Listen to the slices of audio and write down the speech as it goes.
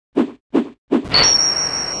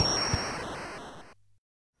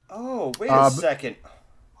Oh, wait a second.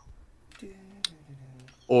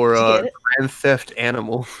 Or Grand Theft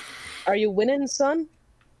Animal. Are you winning, son?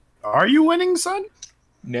 Are you winning, son?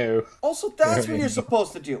 No. Also, that's what you're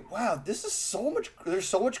supposed to do. Wow, this is so much. There's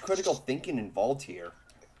so much critical thinking involved here.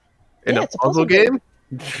 In a puzzle game?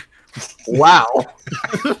 Wow.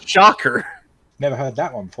 Shocker. Never heard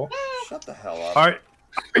that one before. Shut the hell up. Are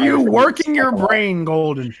you working your brain,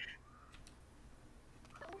 Golden?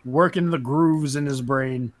 Working the grooves in his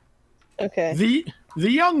brain. Okay. The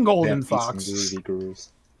young Golden Fox.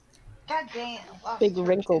 God damn. Big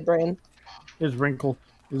wrinkle brain. His wrinkle.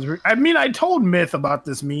 I mean, I told Myth about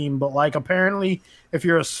this meme, but like apparently, if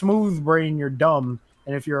you're a smooth brain, you're dumb,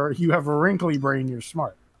 and if you have a wrinkly brain, you're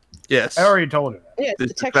smart. Yes. I already told her that. Yeah,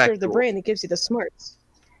 it's the texture of the brain that gives you the smarts.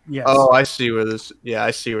 Yes. Oh, I see where this. Yeah,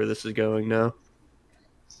 I see where this is going now.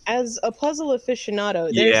 As a puzzle aficionado,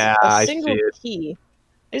 there's a single key.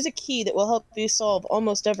 There's a key that will help you solve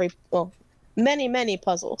almost many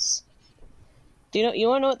puzzles. Do you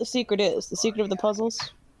want to know what the secret is? The secret of the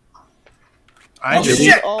puzzles? Oh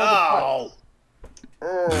shit!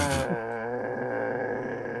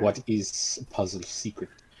 What is puzzle secret?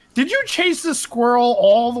 Did you chase the squirrel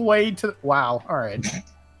all the way to... Wow, alright.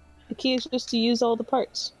 The key is just to use all the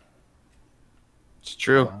parts. It's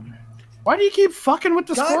true. Why do you keep fucking with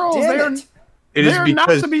the squirrels? They're not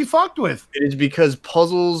to be fucked with. It is because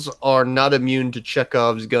puzzles are not immune to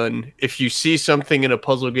Chekhov's gun. If you see something in a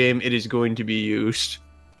puzzle game, it is going to be used.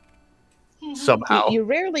 Somehow. You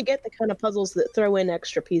rarely get the kind of puzzles that throw in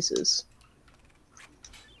extra pieces.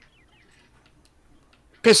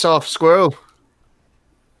 Piss off, squirrel.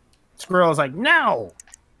 Squirrel's like, no!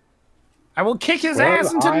 I will kick his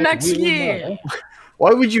ass into next year!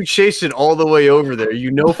 Why would you chase it all the way over there? You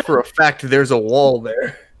know for a fact there's a wall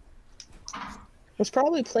there. Was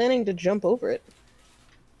probably planning to jump over it.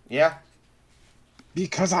 Yeah.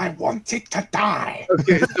 Because I wanted to die.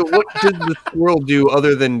 Okay, so what did the squirrel do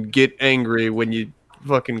other than get angry when you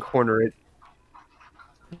fucking corner it?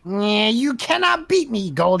 Yeah, you cannot beat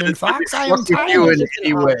me, Golden Fox. I am Fuck with tired you of in this.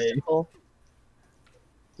 any way.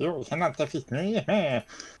 You cannot defeat me.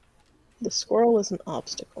 The squirrel is an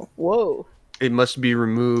obstacle. Whoa. It must be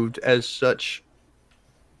removed as such.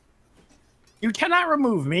 You cannot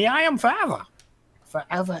remove me. I am forever.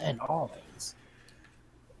 Forever and always.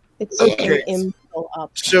 It's Okay. an obstacle.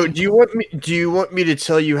 So do you want me to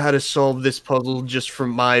tell you how to solve this puzzle just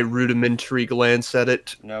from my rudimentary glance at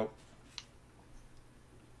it? No.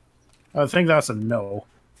 I think that's a no.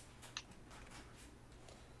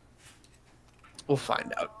 We'll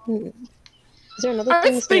find out. Is there another I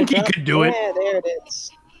thing? think you could do it. Yeah, there it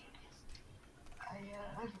is.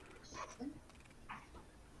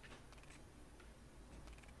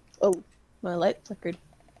 Oh, my light flickered.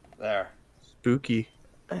 There. Spooky.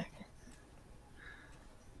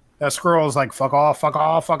 That squirrel's like, fuck off, fuck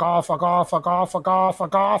off, fuck off, fuck off, fuck off, fuck off,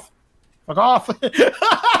 fuck off, fuck off.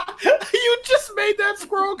 You just made that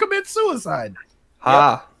squirrel commit suicide.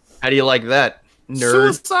 Ha! How do you like that, nerd?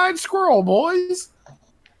 Suicide Squirrel, boys.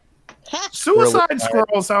 Suicide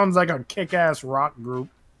Squirrel sounds like a kick-ass rock group.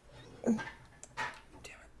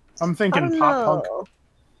 I'm thinking pop punk.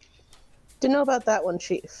 Didn't know about that one,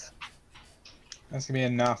 Chief. That's gonna be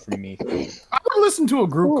enough for me. I would listen to a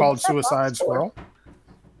group called Suicide Squirrel.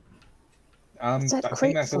 I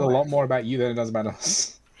think that says a lot more about you than it does about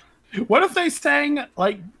us. What if they sang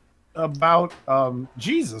like about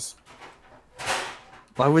Jesus?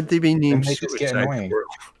 Why would they be named They just get Suicide annoying.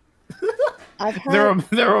 Squirrel?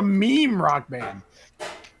 They're a meme rock band.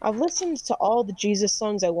 I've listened to all the Jesus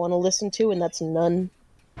songs I want to listen to, and that's none.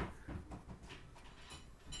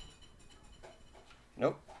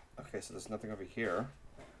 Nope. Okay, so there's nothing over here.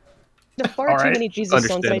 There are far too many Jesus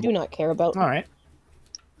songs that I do not care about. All right.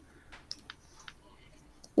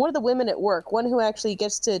 One of the women at work, one who actually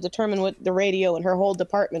gets to determine what the radio and her whole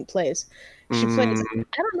department plays. She plays, I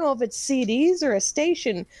don't know if it's CDs or a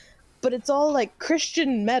station, but it's all like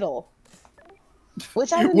Christian metal.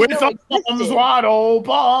 Which I didn't know existed. Arms wide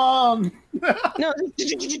open. No,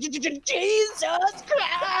 Jesus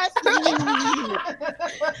Christ!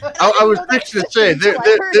 I was fixing to say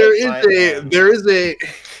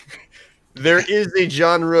there is a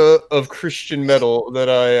genre of Christian metal that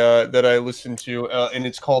I listen to, and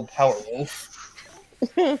it's called Powerwolf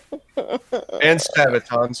and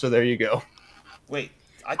Sabaton. So there you go. Wait,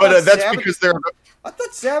 that's because they're. I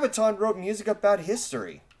thought Sabaton wrote music about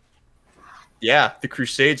history. Yeah, the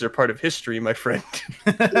Crusades are part of history, my friend.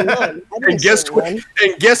 None. And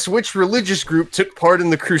guess which religious group took part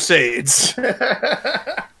in the Crusades?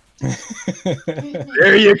 There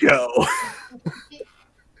you go.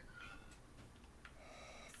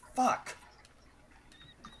 Fuck.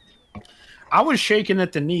 I was shaking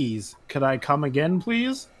at the knees. Could I come again,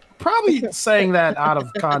 please? Probably saying that out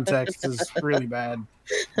of context is really bad.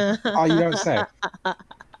 Oh, you don't say.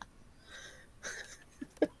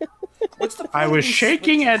 What's the point I of was these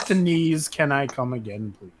shaking switches? at the knees. Can I come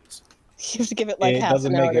again, please? You have to give it like It half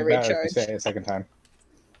doesn't an hour make to it better if you recharge. say it a second time.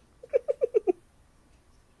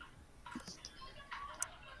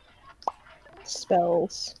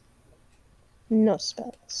 Spells. No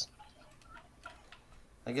spells.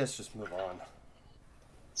 I guess just move on.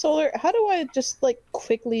 Solar, how do I just like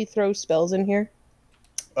quickly throw spells in here?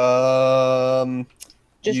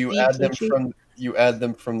 Just You be add them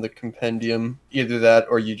teachy? from the compendium. Either that,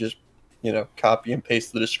 or you just copy and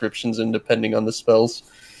paste the descriptions in depending on the spells.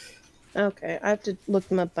 Okay, I have to look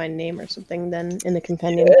them up by name or something then in the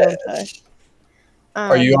compendium, don't I?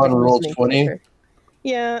 Are you Maybe on roll listening 20? quicker.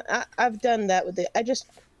 Yeah, I've done that with it. I just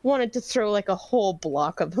wanted to throw like a whole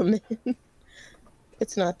block of them in.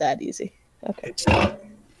 It's not that easy. Okay. It's not.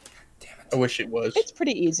 Damn it. I wish it was. It's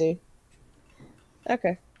pretty easy.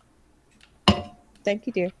 Okay. Thank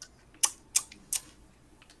you, dear.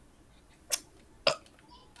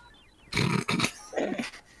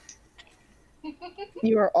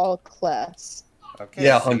 You are all class. Okay.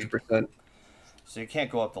 Yeah, so 100%. So you can't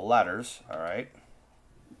go up the ladders, all right?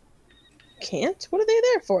 Can't? What are they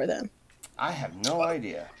there for then? I have no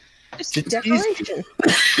idea. Just It's decoration.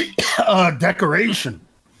 Decoration.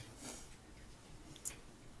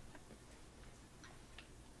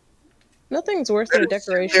 Nothing's worse than a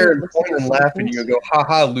decoration. There that and looks point like and laugh and you buttons. go, "Ha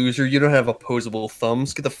ha, loser! You don't have opposable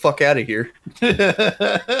thumbs. Get the fuck out of here." Look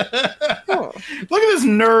at this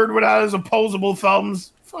nerd without his opposable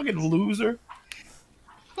thumbs. Fucking loser.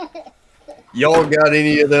 Y'all got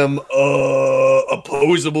any of them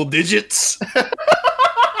opposable digits?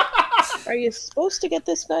 Are you supposed to get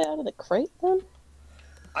this guy out of the crate then?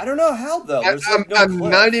 I don't know how though. There's I'm like no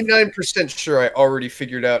cliff. 99% sure I already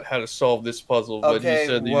figured out how to solve this puzzle. But Okay, you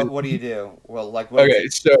said what do you do? Well, like what? Okay,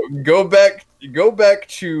 so go back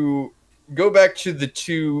to the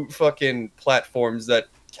two fucking platforms that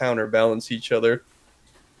counterbalance each other.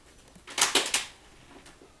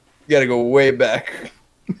 You gotta go way back.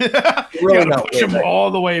 You gotta push him all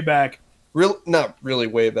the way back. Not really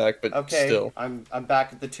way back, but Okay, still. I'm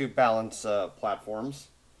back at the two balance platforms.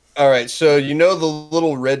 All right, so you know the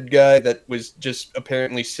little red guy that was just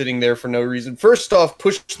apparently sitting there for no reason. First off,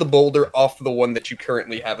 push the boulder off the one that you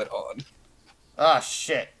currently have it on. Ah,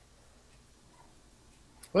 shit.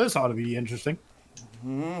 Well, this ought to be interesting.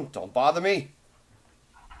 Don't bother me.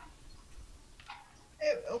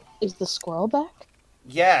 Is the squirrel back?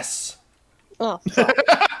 Yes. Oh, fuck.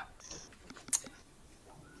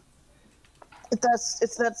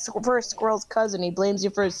 It's that first squirrel's cousin. He blames you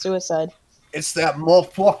for his suicide. It's that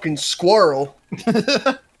motherfucking squirrel.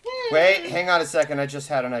 Wait, hang on a second. I just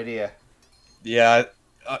had an idea. Yeah,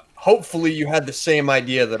 hopefully you had the same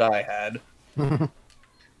idea that I had.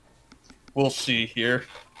 We'll see here.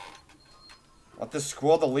 Want this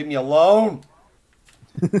squirrel to leave me alone?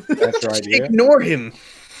 That's your idea. Ignore him.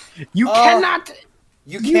 You cannot.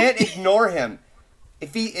 You can't ignore him.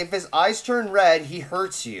 If his eyes turn red, he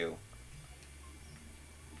hurts you.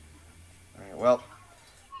 All right, well,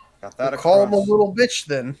 got that across. Call him a little bitch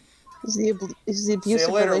then. Is the See abusive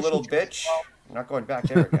you later, little relationship- bitch. I'm not going back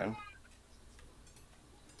there again.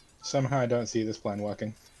 Somehow I don't see this plan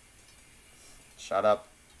working. Shut up.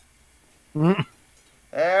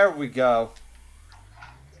 There we go.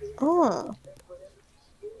 Oh.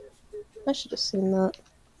 I should have seen that.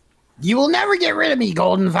 You will never get rid of me,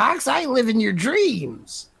 Golden Fox. I live in your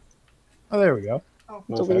dreams. Oh, there we go.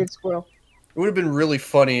 It's a weird squirrel. It would have been really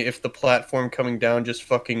funny if the platform coming down just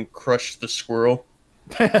fucking crushed the squirrel.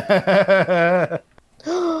 Oh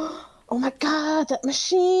my god, that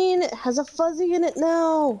machine! It has a fuzzy in it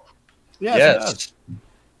now! Yes. It does.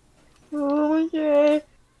 Oh yeah.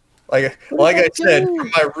 Like I said, from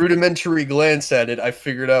my rudimentary glance at it, I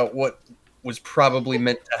figured out what was probably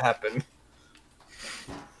meant to happen.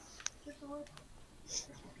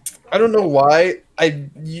 I don't know why. I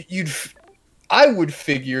would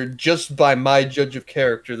figure, just by my judge of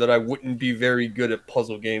character, that I wouldn't be very good at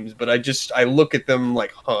puzzle games, but I look at them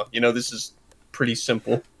like, this is pretty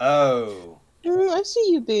simple. Oh. I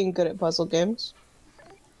see you being good at puzzle games.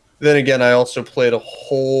 Then again, I also played a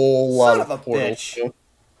whole lot Son of a Portal. bitch. So.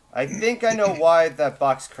 I think I know why that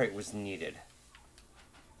box crate was needed.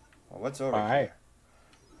 Well, what's over here?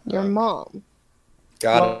 Your mom.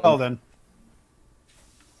 Got it. Well then.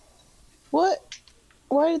 What?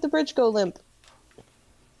 Why did the bridge go limp?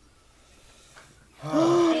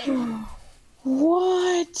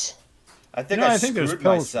 What? I think I I think there's screwed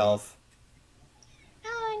pills myself.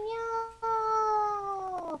 Oh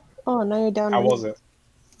Oh, now you're down. How was it?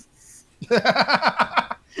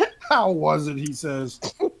 How was it? He says.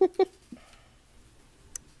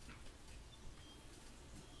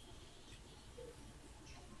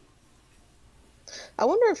 I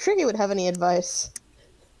wonder if Tricky would have any advice.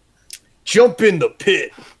 Jump in the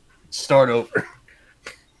pit. Start over.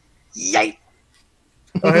 Yay!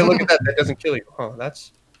 Oh, hey, look at that. That doesn't kill you. Oh,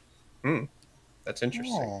 that's... That's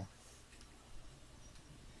interesting. Oh.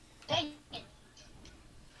 Dang it.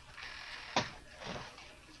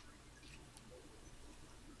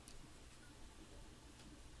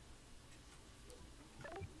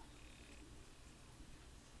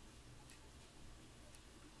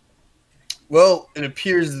 Well, it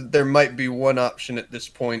appears that there might be one option at this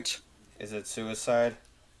point. Is it suicide?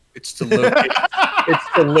 It's to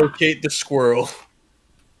locate the squirrel.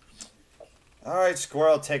 All right,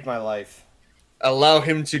 squirrel, take my life. Allow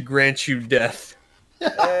him to grant you death.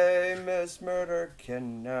 Hey, Miss Murder,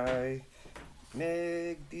 can I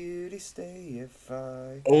make beauty stay if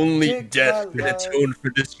I... Only take death my can life? atone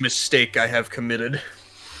for this mistake I have committed.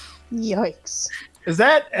 Yikes. Is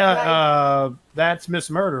that that's Miss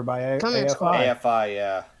Murder by Coming AFI? AFI,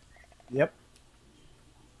 yeah. Yep.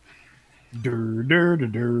 Dur, dur, dur,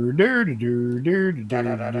 dur, dur, dur, dur,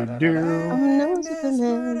 dur, dur, dur. I'm no Miss Superman.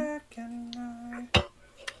 Murder, can I...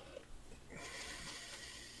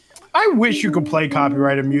 I wish you could play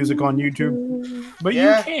copyrighted music on YouTube, but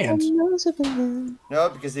Yeah. you can't. I'm no Superman. No,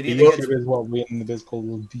 because it either YouTube gets... is what we in the Discord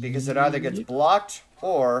will be. Because it either gets blocked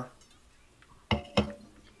or...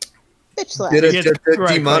 Bitch slap. Did it Yes, get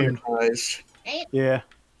right, demonetized? Yeah.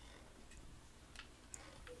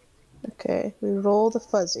 Okay, we roll the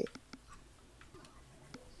fuzzy.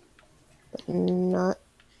 But not...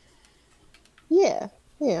 Yeah,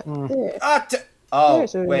 yeah, there. Ah, oh,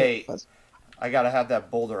 There's a wait. fuzzy. I gotta have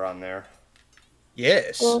that boulder on there.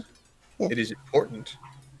 Yes. Well, yeah. It is important.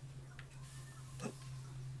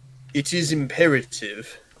 It is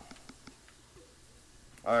imperative.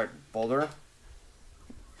 Alright, boulder.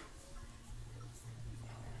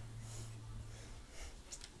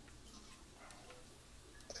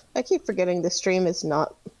 I keep forgetting the stream is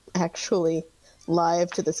not actually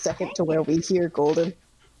live to the second to where we hear Golden.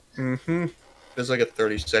 Mm-hmm. There's like a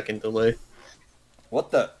 30-second delay.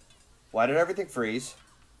 What the... Why did everything freeze?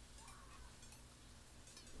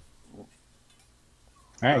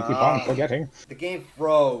 Alright, keep on forgetting. The game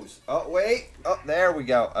froze. Oh, wait. Oh, there we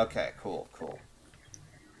go. Okay, cool, cool.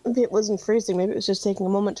 Maybe it wasn't freezing. Maybe it was just taking a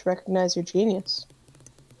moment to recognize your genius.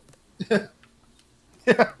 Yeah.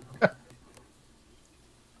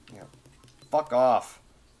 Fuck off.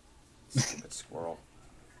 Stupid squirrel.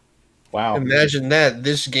 Wow. Imagine that.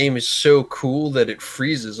 This game is so cool that it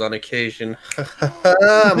freezes on occasion.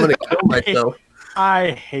 I'm gonna kill myself. I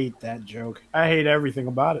hate that joke. I hate everything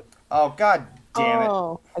about it. Oh, god damn it.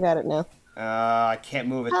 Oh, I got it now. I can't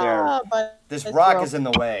move it there. Ah, but This it's rock broke. is in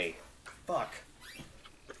the way. Fuck.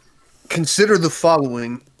 Consider the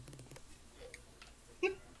following.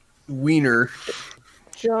 Wiener.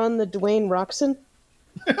 John the Dwayne Roxon?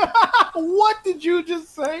 What did you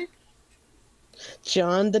just say?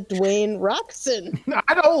 John the Dwayne Roxon.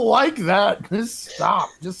 I don't like that. Just stop.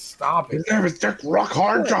 Just stop His it. name is Dick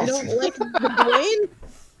Rockhard You Johnson. don't like the Dwayne?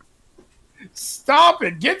 Stop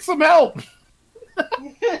it. Get some help.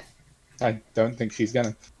 I don't think she's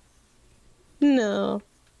gonna. No.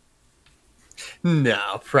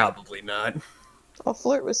 No, probably not. I'll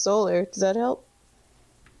flirt with Solar. Does that help?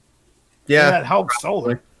 Yeah. That helps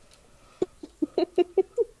Solar.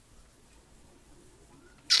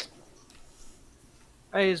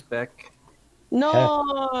 Hi, he's back.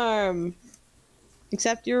 Norm!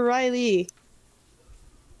 Except you're Riley.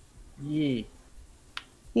 Yee.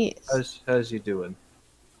 Yes. How's you doing?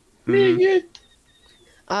 Mhm.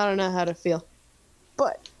 I don't know how to feel.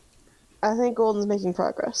 But I think Golden's making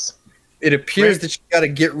progress. It appears that you gotta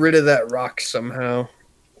get rid of that rock somehow.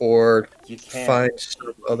 Or You can't. find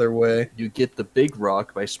some other way. You get the big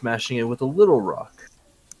rock by smashing it with a little rock.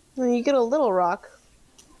 Well, you get a little rock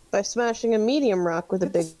by smashing a medium rock with a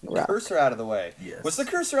big rock. Cursor out of the way. Yes. Was the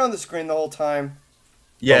cursor on the screen the whole time?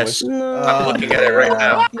 Yes. No, I'm looking at it right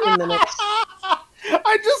now. a few minutes.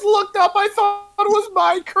 I just looked up. I thought it was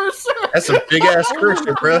my cursor. That's a big ass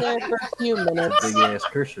cursor, bro. There for a few minutes. Big ass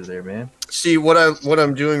cursor there, man. See, what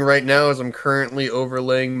I'm doing right now is I'm currently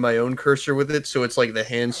overlaying my own cursor with it, so it's like the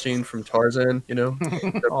hand scene from Tarzan, you know?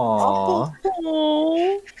 Aww.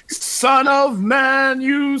 Oh, Son of man,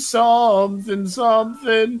 you something,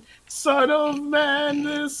 something. Son of man,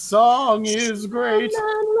 this song is great.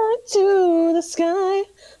 right to the sky.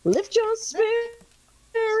 Lift your spirit,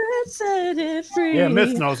 set it free. Yeah,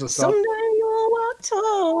 Myth knows the stuff. Someday you'll walk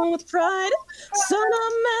tall with pride. Son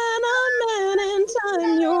of man, a man in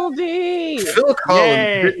time you'll be. Phil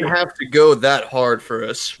Collins didn't have to go that hard for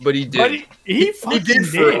us, but he did. But he fucking did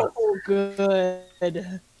for us. Oh,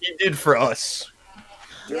 good. He did for us.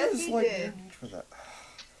 Yes, he did. For that.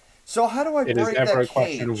 So how do I It break is never that a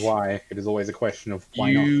question of cage? why. It is always a question of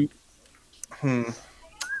why not.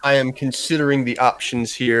 I am considering the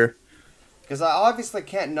options here. Because I obviously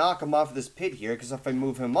can't knock him off of this pit here, because if I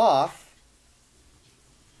move him off...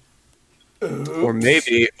 Or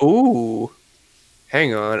maybe... Ooh.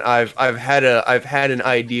 Hang on. I've had an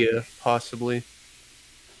idea, possibly.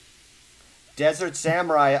 Desert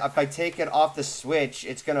Samurai, if I take it off the switch,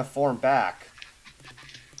 it's going to form back.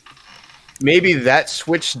 Maybe that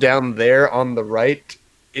switch down there on the right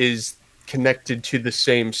is connected to the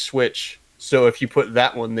same switch. So if you put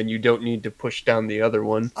that one, then you don't need to push down the other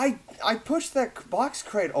one. I pushed that box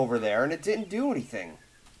crate over there, and it didn't do anything.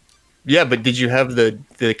 Yeah, but did you have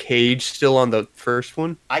the cage still on the first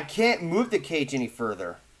one? I can't move the cage any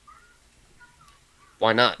further.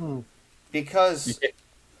 Why not? Because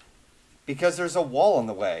there's a wall in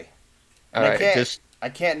the way. All right, I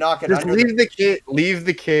can't knock it just under. Leave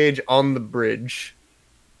the cage on the bridge.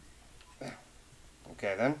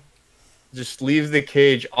 Okay, then. Just leave the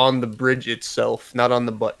cage on the bridge itself, not on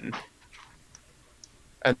the button.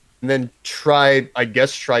 And then try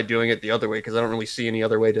doing it the other way, because I don't really see any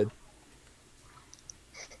other way to...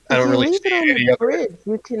 I don't really see any other way.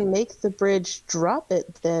 You can make the bridge drop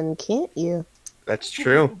it then, can't you? That's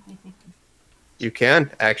true. You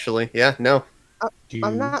can, actually. Yeah, no.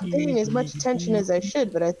 I'm not paying as much attention as I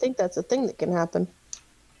should, but I think that's a thing that can happen.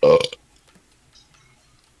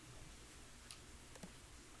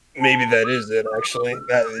 Maybe that is it, actually.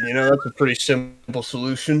 That's a pretty simple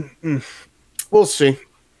solution. We'll see.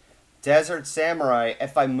 Desert Samurai,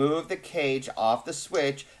 if I move the cage off the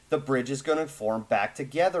switch, the bridge is going to form back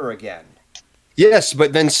together again. Yes,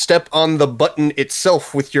 but then step on the button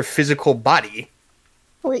itself with your physical body.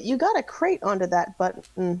 Wait, you got a crate onto that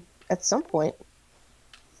button at some point.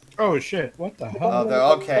 Oh shit! What the hell?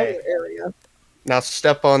 Oh, okay. Area. Now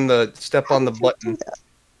step on the button.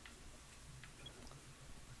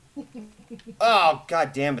 Oh,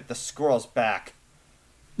 god damn it, the squirrel's back.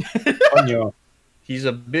 He's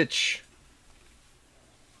a bitch.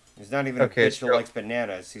 He's not even a bitch who likes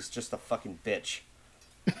bananas. He's just a fucking bitch.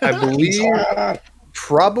 I believe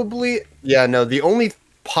probably... Yeah, no, the only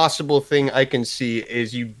possible thing I can see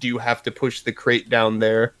is you do have to push the crate down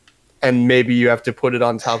there, and maybe you have to put it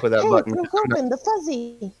on top of that button. Broke open the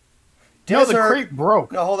fuzzy. Desert, no, the crate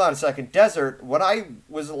broke. No, hold on a second. Desert, when I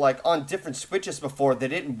was like on different switches before, they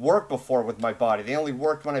didn't work before with my body. They only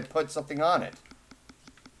worked when I put something on it.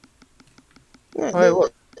 Yeah,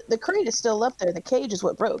 the crate is still up there. The cage is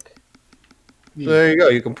what broke. So there you go.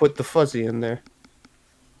 You can put the fuzzy in there.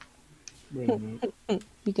 You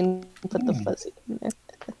can put the fuzzy in there.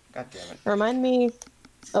 God damn it. Remind me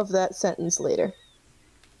of that sentence later.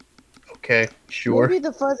 Okay, sure. Maybe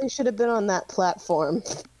the fuzzy should have been on that platform.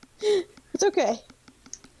 It's okay.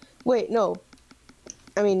 Wait, no.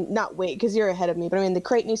 I mean, not wait, because you're ahead of me, but I mean, the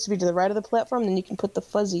crate needs to be to the right of the platform, then you can put the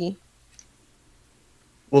fuzzy.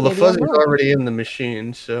 Well, the fuzzy's already in the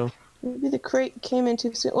machine, so... Maybe the crate came in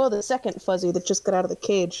too soon. Well, the second fuzzy that just got out of the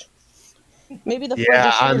cage. Maybe the fuzzy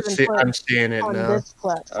should have been I'm seeing it on now. this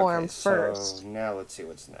platform first. So now let's see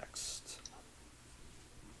what's next.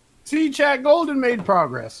 See, chat, Golden made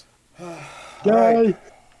progress. Right.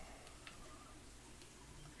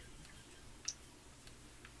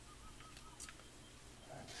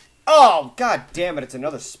 Oh, god damn it, it's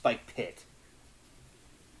another spike pit.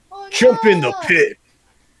 Oh, Jump in the pit.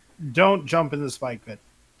 Don't jump in the spike pit.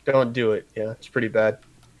 Don't do it. Yeah, it's pretty bad.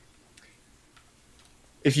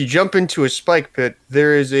 If you jump into a spike pit,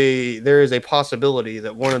 there is a possibility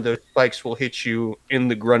that one of those spikes will hit you in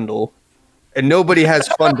the grundle, and nobody has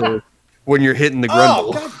fun when you're hitting the grundle.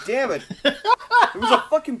 Oh, god damn it. It was a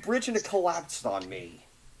fucking bridge and it collapsed on me.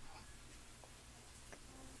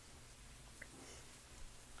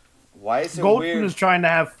 Why is it Golden weird? is trying to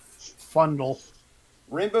have fundle.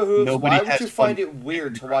 Rainbow Hooves, Nobody why would has you fun. find it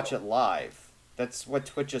weird to watch it live? That's what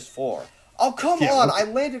Twitch is for. Oh, come on! I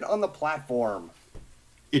landed on the platform.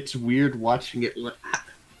 It's weird watching it.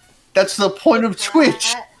 That's the point of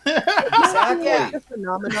Twitch. Exactly. Yeah,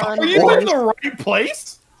 phenomenon. Are you in the right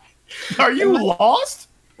place? Are you lost?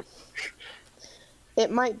 It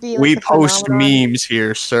might be like We the post phenomenon memes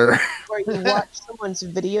here, sir. where you watch someone's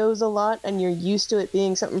videos a lot and you're used to it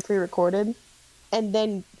being something pre-recorded, and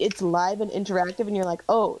then it's live and interactive, and you're like,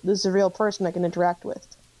 "Oh, this is a real person I can interact with."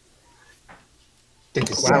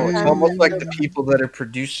 Wow, it's almost like the people that are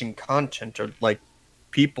producing content are like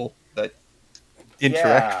people that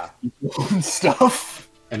interact with people and stuff.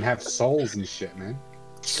 And have souls and shit, man.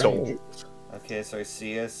 Souls. Okay, so I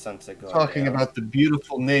see a sunset going Talking down. about the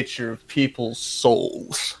beautiful nature of people's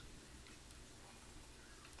souls.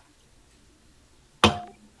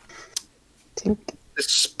 The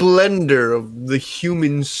splendor of the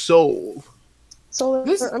human soul. So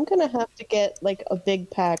I'm gonna have to get like a big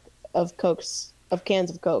pack of cans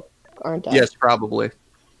of Coke, aren't I? Yes, probably.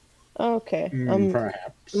 Okay.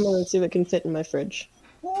 Perhaps. I'm gonna see what can fit in my fridge.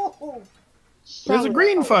 There's a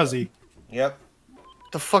green fuzzy. Yep.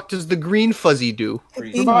 The fuck does the green fuzzy do?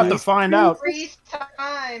 Freeze We're about to find out. Freeze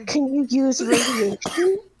time. Can you use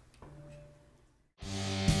radiation?